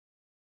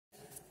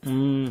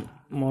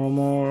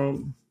মৰমৰ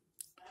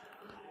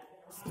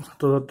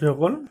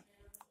ছাত্ৰ-ছাত্ৰীসকল,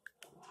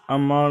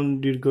 আমাৰ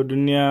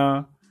দীৰ্ঘদিনীয়া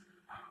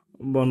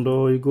বন্ধ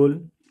হৈ গ'ল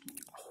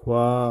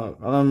হোৱা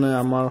কাৰণে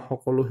আমাৰ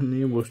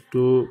সকলোখিনি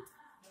বস্তু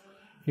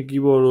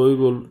শিকিব ৰৈ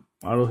গ'ল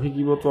আৰু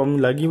শিকিবতো আমি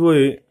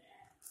লাগিবই,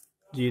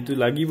 যিহেতু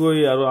লাগিবই।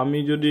 আৰু আমি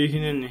যদি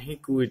এইখিনি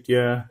নিশিকোঁ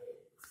এতিয়া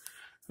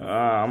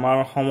আমাৰ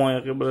সময়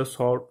একেবাৰে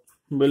শ্বৰ্ট।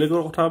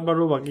 বেলেগৰ কথা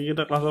বাৰু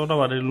বাকীকেইটা ক্লাছৰ কথা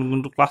বাদ দিলোঁ,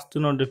 কিন্তু ক্লাছ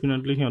 10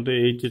 ডেফিনেটলি সিহঁতে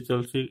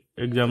HSLC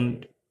এক্সাম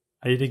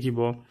আহি থাকিব,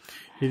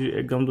 সেই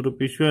এক্সামটোতো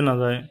পিছুৱাই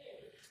নাযায়।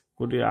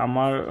 গতিকে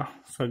আমাৰ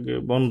চাগে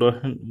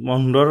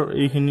বন্ধৰ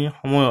এইখিনি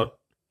সময়ত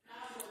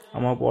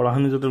আমাৰ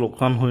পঢ়াখিনি যাতে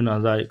লোকচান হৈ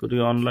নাযায়,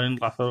 গতিকে অনলাইন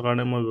ক্লাছৰ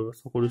কাৰণে মই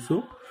ব্যৱস্থা কৰিছোঁ।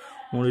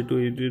 মোৰ এইটো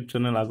ইউটিউব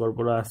চেনেল আগৰ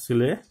পৰা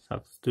আছিলে,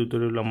 ছাকচেছ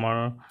টিউটৰিয়েল আমাৰ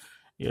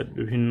ইয়াত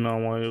বিভিন্ন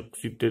মই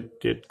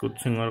টেট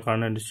কোচিঙৰ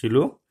কাৰণে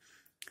দিছিলোঁ।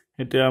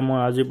 এতিয়া মই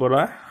আজিৰ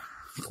পৰা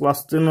ক্লাছ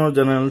 10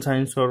 জেনেৰেল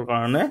ছায়েন্সৰ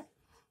কাৰণে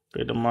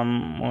কেইটামান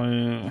মই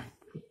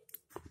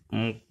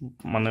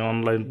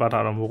অনলাইন পাঠ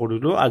আৰম্ভ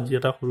কৰিলোঁ। আজি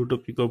এটা সৰু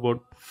টপিকৰ ওপৰত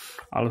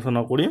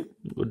আলোচনা কৰিম।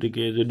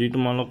 গতিকে যদি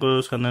তোমালোকৰ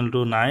চেনেলটো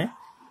নাই,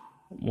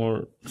 মোৰ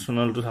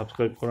চেনেলটো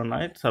ছাবস্ক্ৰাইব কৰা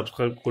নাই,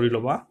 ছাবস্ক্ৰাইব কৰি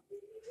ল'বা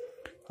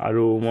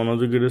আৰু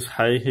মনোযোগেৰে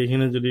চাই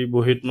সেইখিনি যদি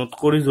বহীত নোট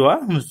কৰি যোৱা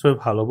নিশ্চয়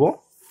ভাল হ'ব।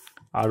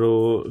 আৰু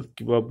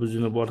কিবা বুজি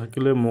নোপোৱা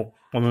থাকিলে মোক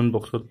কমেণ্ট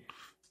বক্সত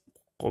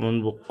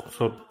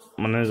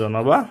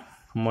জনাবা,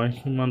 মই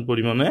সিমান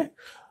পৰিমাণে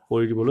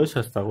কৰি দিবলৈ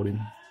চেষ্টা কৰিম।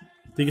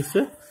 ঠিক আছে,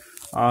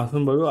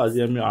 আহচোন বাৰু আজি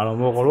আমি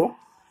আৰম্ভ কৰোঁ।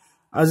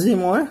 আজি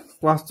মই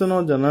ক্লাছ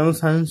 10 জেনেৰেল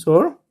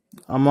ছায়েন্সৰ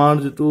আমাৰ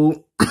যিটো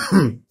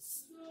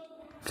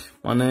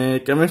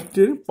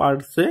কেমেষ্ট্ৰিৰ পাৰ্ট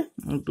আছে,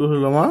 এইটো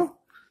হ'ল আমাৰ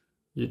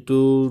যিটো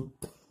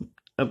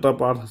এটা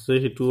পাৰ্ট আছে,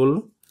 সেইটো হ'ল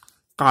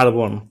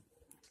কাৰ্বন।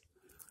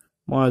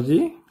 মই আজি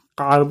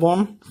কাৰ্বন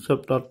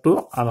চেপ্টাৰটো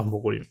আৰম্ভ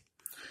কৰিম।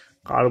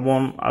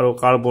 কাৰ্বন আৰু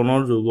কাৰ্বনৰ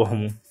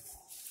যৌগসমূহ।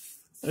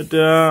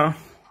 এতিয়া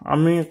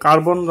আমি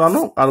কাৰ্বন জানো,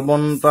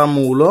 কাৰ্বন এটা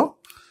মৌল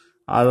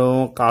আৰু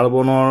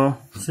কাৰ্বনৰ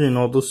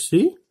চিহ্নটো C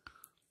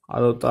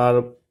আৰু তাৰ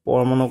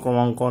পৰমাণু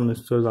ক্ৰমাংক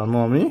নিশ্চয় জানো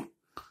আমি।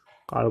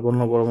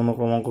 কাৰ্বনৰ পৰমাণু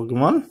ক্ৰমাংক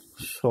কিমান?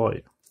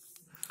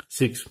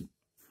 6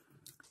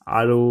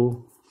 আৰু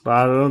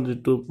তাৰ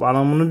যিটো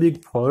পাৰমাণৱিক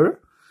ভৰ,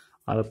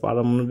 আৰু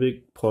পাৰমাণৱিক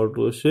ভৰটো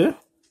হৈছে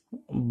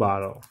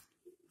 12।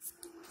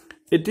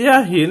 এতিয়া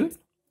আহিল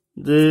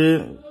যে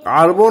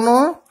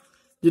কাৰ্বনৰ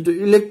যিটো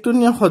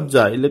ইলেক্ট্ৰনীয়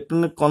সজ্জা,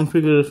 ইলেক্ট্ৰনিক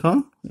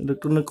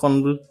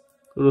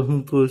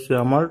কনফিগাৰেশ্যনটো হৈছে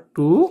আমাৰ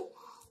 2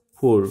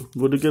 4।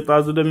 গতিকে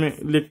তাৰ যদি আমি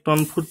ইলেক্ট্ৰন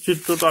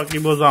ফুটচিত্ৰটো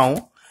আঁকিব যাওঁ,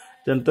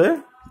 তেন্তে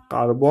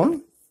কাৰ্বন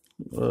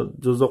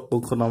যোজক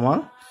কক্ষত আমাৰ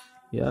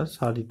ইয়াৰ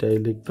 4টা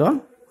ইলেক্ট্ৰন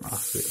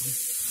আছে।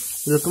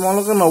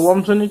 তোমালোকে নৱম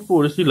শ্ৰেণীত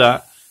পঢ়িছিলা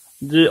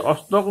যে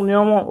অষ্টক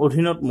নিয়মৰ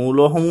অধীনত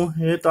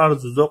মৌলসমূহে তাৰ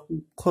যোজক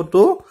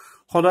কক্ষটো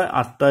সদায়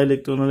 8টা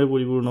ইলেক্ট্ৰনেৰে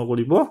পৰিপূৰ্ণ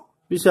কৰিব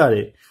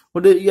বিচাৰে।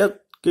 গতিকে ইয়াত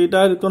কেইটা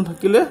ইলেক্ট্ৰন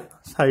থাকিলে?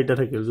 4টা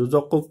থাকিল।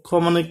 যোজক কক্ষ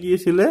কি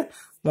আছিলে?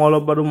 মই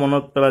অলপ বাৰু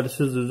মনত পেলাই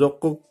দিছোঁ। যোজক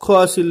কক্ষ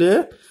আছিলে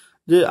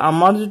যে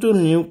আমাৰ যিটো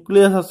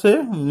নিউক্লিয়াছ আছে,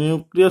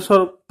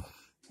 নিউক্লিয়াছৰ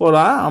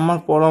পৰা আমাৰ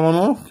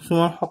পৰমাণু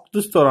কিছুমান শক্তি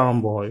স্তৰ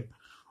আৰম্ভ হয়।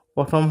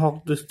 প্ৰথম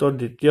শক্তি স্তৰ,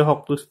 দ্বিতীয়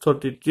শক্তি স্তৰ,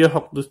 তৃতীয়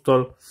শক্তি স্তৰ,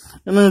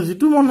 এনে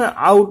যিটো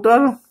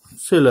আউটাৰ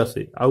চেল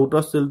আছে,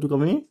 আউটাৰ চেলটোক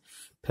আমি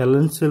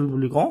ভেলেন্স চেল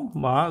বুলি কওঁ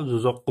বা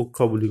যোজক কক্ষ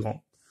বুলি কওঁ।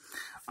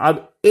 আৰু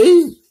এই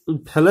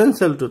ভেলেন্স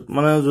চেলটোত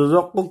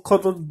যোজক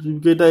কক্ষটোত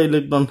যিকেইটা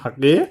ইলেক্ট্ৰন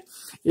থাকে,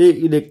 এই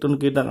ইলেক্ট্ৰন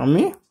কেইটাক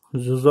আমি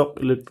যোজক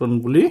ইলেক্ট্ৰন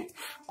বুলি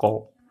কওঁ।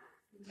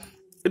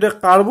 এতিয়া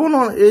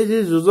কাৰ্বনৰ এই যে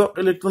যোজক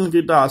ইলেক্ট্ৰন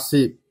কেইটা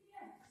আছে,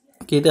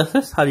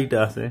 4টা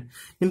আছে।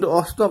 কিন্তু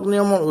অষ্টক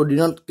নিয়মৰ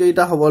অধীনত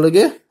কেইটা হ'ব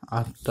লাগে?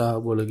 8টা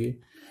হ'ব লাগে।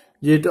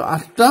 যিহেতু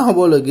 8টা হ'ব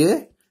লাগে,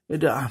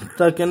 এতিয়া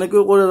 8টা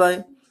কেনেকৈ কৰা যায়?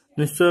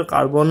 নিশ্চয়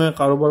কাৰ্বনে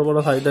কাৰোবাৰ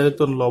পৰা 4টা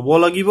ইলেক্ট্ৰন ল'ব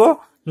লাগিব,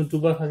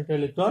 নতুবা 4টা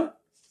ইলেক্ট্ৰন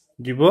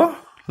দিব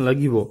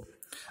লাগিব।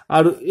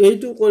 আৰু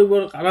এইটো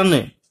কৰিবৰ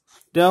কাৰণে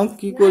তেওঁ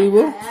কি কৰিব?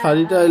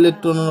 4টা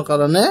ইলেক্ট্ৰনৰ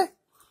কাৰণে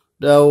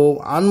তেওঁ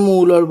আন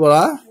মৌলৰ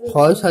পৰা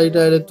হয়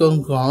 4টা ইলেক্ট্ৰন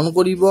গ্ৰহণ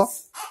কৰিব,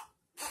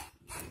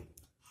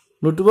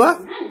 নতুবা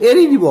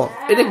এৰি দিব।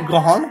 এতিয়া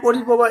গ্ৰহণ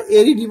কৰিব বা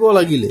এৰি দিব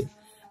লাগিলে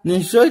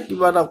নিশ্চয়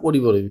কিবা এটা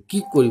কৰিব লাগিব। কি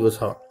কৰিব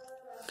চাওক,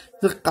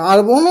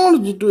 কাৰ্বনৰ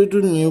যিটো এইটো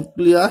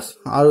নিউক্লিয়াছ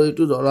আৰু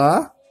এইটো ধৰা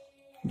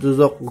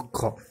যোজক কক্ষ,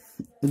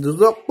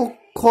 যোজক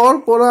কক্ষৰ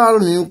পৰা আৰু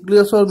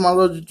নিউক্লিয়াছৰ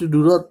মাজৰ যিটো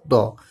দূৰত্ব,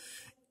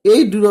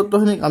 এই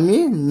দূৰত্বখিনিক আমি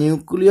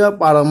নিউক্লিয়াৰ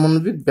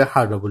পাৰমাণৱিক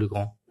ব্যাসাৰ্ধ বুলি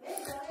কওঁ।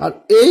 আৰু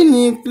এই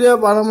নিউক্লিয়াৰ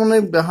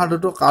পাৰমাণৱিক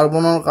ব্যাসাৰ্ধটো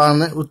কাৰ্বনৰ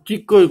কাৰণে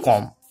অতিকৈ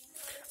কম।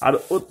 আৰু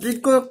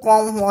অতিকৈ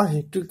কম হোৱা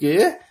হেতুকে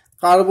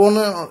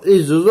কাৰ্বনৰ এই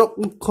যোজক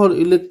কক্ষৰ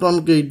ইলেক্ট্ৰন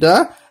কেইটা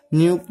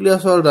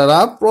নিউক্লিয়াছৰ দ্বাৰা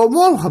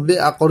প্ৰবলভাৱে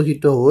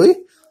আকৰ্ষিত হৈ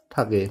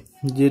থাকে।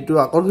 যিহেতু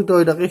আকৰ্ষিত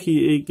হৈ থাকে, সি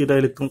এইকেইটা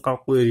ইলেক্ট্ৰন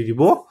কাকো এৰি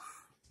দিব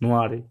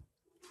নোৱাৰে।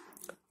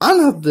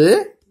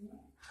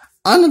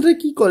 আনহাতে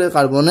কি কৰে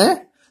কাৰ্বনে?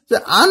 যে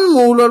আন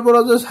মৌলৰ পৰা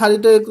যে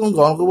 4টা ইলেক্ট্ৰন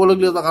গ্ৰহণ কৰিব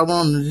লাগিলে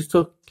কাৰ্বনৰ নিৰ্দিষ্ট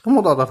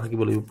ক্ষমতা এটা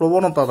থাকিব লাগিব,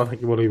 প্ৰৱণতা এটা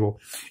থাকিব লাগিব।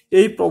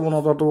 এই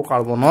প্ৰৱণতাটো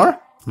কাৰ্বনৰ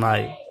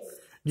নাই।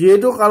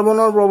 যিহেতু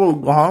কাৰ্বনৰ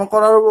গ্ৰহণ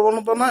কৰাৰ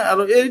প্ৰৱণতা নাই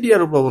আৰু এৰি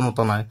দিয়াৰ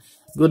প্ৰৱণতা নাই,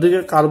 গতিকে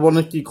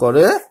কাৰ্বনে কি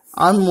কৰে?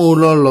 আন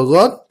মৌলৰ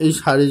লগত এই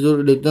চাৰিযোৰ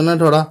ইলেক্ট্ৰনে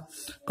ধৰা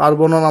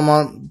কাৰ্বনৰ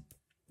আমাৰ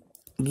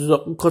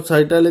যোজক কক্ষত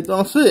চাৰিটা ইলেক্ট্ৰন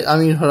আছে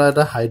আমি ধৰা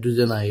এটা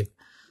হাইড্ৰোজেন আহিল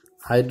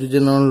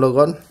হাইড্ৰোজেনৰ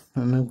লগত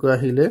এনেকৈ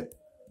আহিলে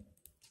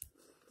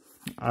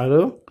আৰু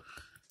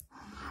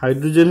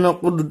হাইড্ৰোজেনক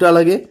দুটা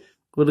লাগে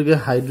গতিকে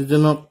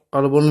হাইড্ৰোজেনক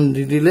কাৰ্বন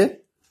দি দিলে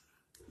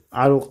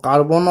আৰু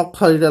কাৰ্বনক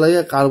চাৰিটা লাগে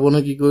কাৰ্বনে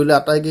কি কৰিলে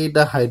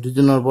আটাইকেইটা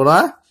হাইড্ৰোজেনৰ পৰা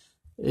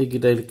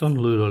এইকেইটা ইলেক্ট্ৰন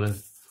লৈ ল'লে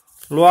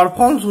লোৱাৰ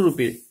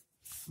ফলস্বৰূপে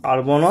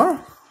কাৰ্বনৰ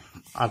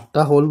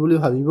 8টা হ'ল বুলি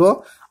ভাবিব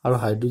আৰু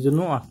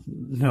হাইড্ৰোজেনো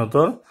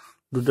সিহঁতৰ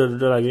দুটা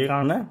দুটা লাগে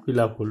কাৰণে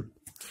ফিলআপ হ'ল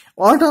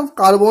অৰ্থাৎ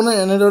কাৰ্বনে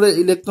এনেদৰে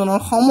ইলেক্ট্ৰনৰ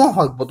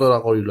সমভাগ বতৰা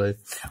কৰি লয়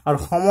আৰু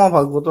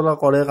সমভাগ বতৰা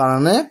কৰে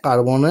কাৰণে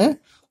কাৰ্বনে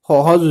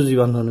সহযোজী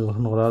বান্ধনী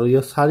গঠন কৰে আৰু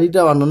ইয়াৰ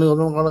 4টা বান্ধনী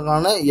গঠন কৰাৰ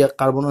কাৰণে ইয়াক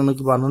কাৰ্বন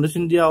এনেকৈ বান্ধনী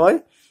চিন দিয়া হয়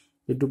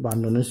এইটো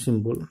বান্ধনীৰ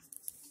সিম্বল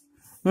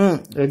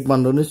এক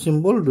বান্ধনীৰ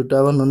সিম্বল দুটা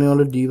বান্ধনী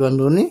হলে ডি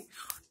বান্ধনী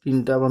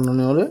তিনটা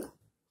বান্ধনী হলে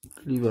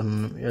ত্ৰি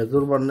বান্ধনী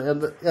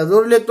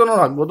এজোৰ ইলেক্ট্ৰনৰ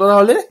ভাগ বতৰা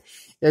হলে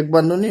এক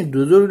বান্ধনী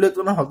দুজোৰ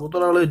ইলেক্ট্ৰনৰ ভাগ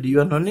বতৰা হলে ডি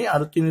বান্ধনী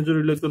আৰু তিনিজোৰ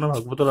ইলেক্ট্ৰনৰ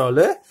ভাগ বতৰা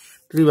হলে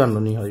ত্ৰি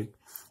বান্ধনী হয়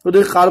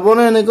গতিকে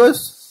কাৰ্বনে এনেকৈ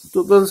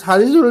টোটাল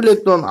 4জোৰ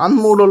ইলেক্ট্ৰন আন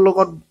মৌলৰ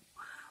লগত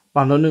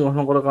বান্ধনী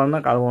গঠন কৰাৰ কাৰণে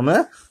কাৰ্বনে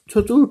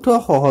চতুৰ্থ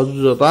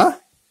সহযোজতা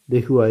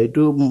দেখুৱায়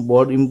এইটো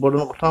বৰ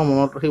ইম্পৰ্টেন্ট কথা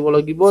মনত ৰাখিব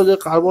লাগিব যে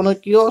কাৰ্বনে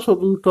কিয়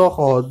চতুৰ্থ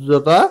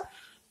সহযোজতা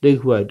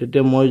দেখুৱায়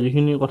তেতিয়া মই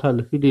যিখিনি কথা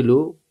লিখি দিলো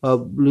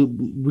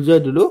বুজাই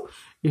দিলো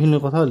এইখিনি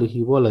কথা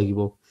লিখিব লাগিব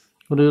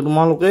গতিকে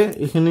তোমালোকে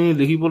এইখিনি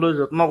লিখিবলৈ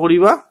যত্ন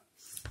কৰিবা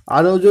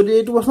আৰু যদি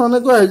এইটো প্ৰশ্ন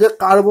এনেকৈ আহে যে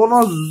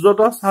কাৰ্বনৰ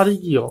যোজতা 4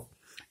 কিয়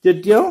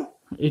তেতিয়াও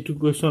এইটো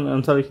কোৱেশ্চন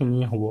আনসাৰ এইখিনি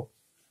হ'ব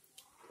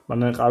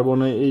মানে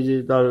কাৰ্বনে এই যে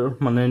তাৰ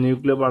মানে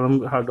নিউক্লিয়াৰ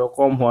পাৰমাণবিক হাৰটো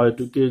কম হয়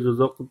এটো কি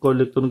যোজক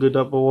ইলেক্ট্ৰন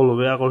কেইটা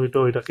প্ৰবলভাৱে আকৰ্ষিত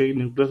হৈ থাকে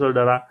নিউক্লিয়াছৰ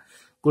দ্বাৰা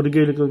গতিকে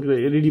ইলেক্ট্ৰন কেইটা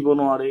এৰি দিব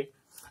নোৱাৰে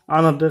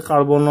আনহাতে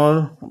কাৰ্বনৰ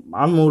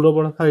আন মৌলৰ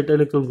পৰা 4টা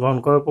ইলেক্ট্ৰন গ্ৰহণ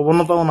কৰাৰ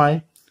প্ৰৱণতাও নাই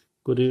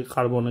গতিকে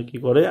কাৰ্বনে কি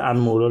কৰে আন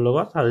মৌলৰ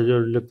লগত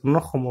 4জোৰ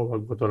ইলেক্ট্ৰনৰ সমভাগ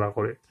বতৰা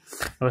কৰে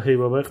আৰু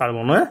সেইবাবে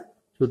কাৰ্বনে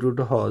চতুৰ্থ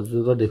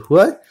সহযোজতা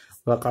দেখুৱায়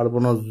বা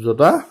কাৰ্বনৰ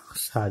যোজতা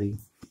 4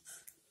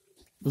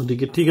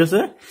 গতিকে ঠিক আছে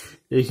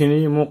এইখিনি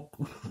মোক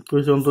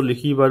কোৱেশ্চনটো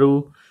লিখি বাৰু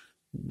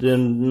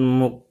দেন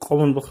মোক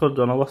কমেন্ট বক্সত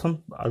জনাবাচোন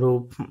আৰু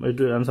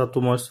এইটো আনসাৰটো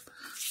মই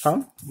চাম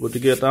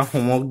গতিকে এটা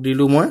হোমৱৰ্ক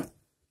দিলো মই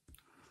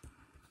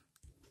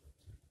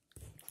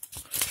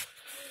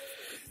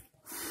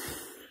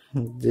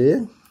যে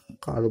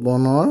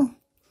কাৰ্বনৰ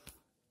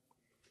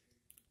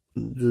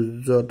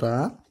যোজতা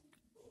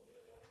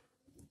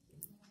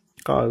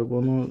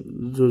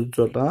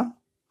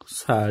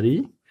 4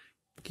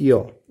 কিয়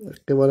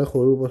একেবাৰে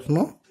সৰু প্ৰশ্ন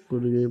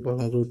গতিকে এই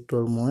প্ৰশ্নটোৰ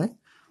উত্তৰ মই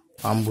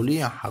পাম বুলি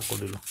আশা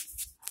কৰিলো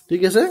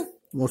ঠিক আছে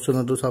মোৰ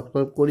চেনেলটো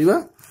সাবস্ক্ৰাইব কৰিবা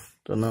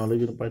তেনেহলে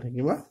কিন্তু পাই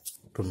থাকিবা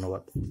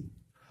ধন্যবাদ